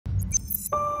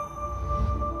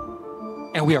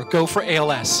and we are go for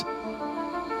ALS.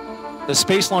 The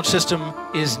Space Launch System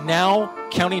is now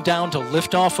counting down to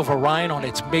liftoff of Orion on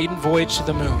its maiden voyage to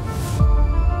the moon.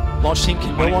 Launch team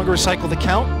can no longer recycle the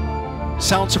count.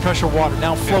 Sound suppressor water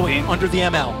now flowing under the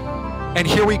ML. And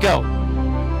here we go.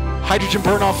 Hydrogen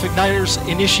burn-off igniters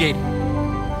initiated.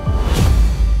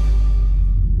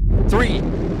 3,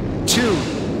 2,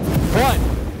 1.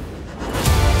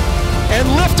 And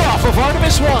liftoff of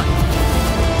Artemis I.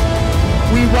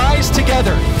 We rise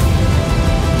together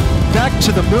back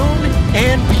to the moon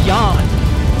and beyond.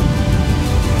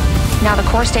 Now the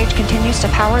core stage continues to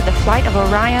power the flight of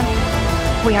Orion.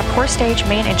 We have core stage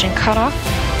main engine cutoff.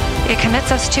 It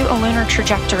commits us to a lunar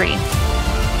trajectory.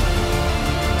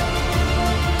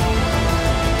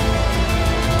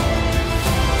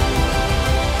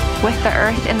 With the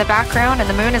Earth in the background and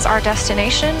the moon is our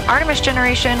destination, Artemis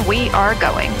generation, we are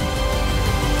going.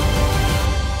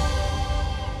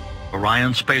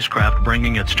 Orion spacecraft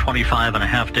bringing its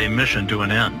 25-and-a-half-day mission to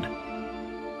an end.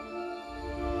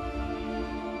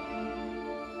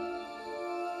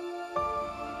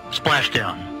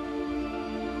 Splashdown.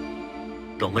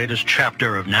 The latest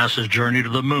chapter of NASA's journey to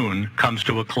the moon comes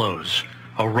to a close.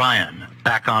 Orion,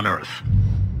 back on Earth.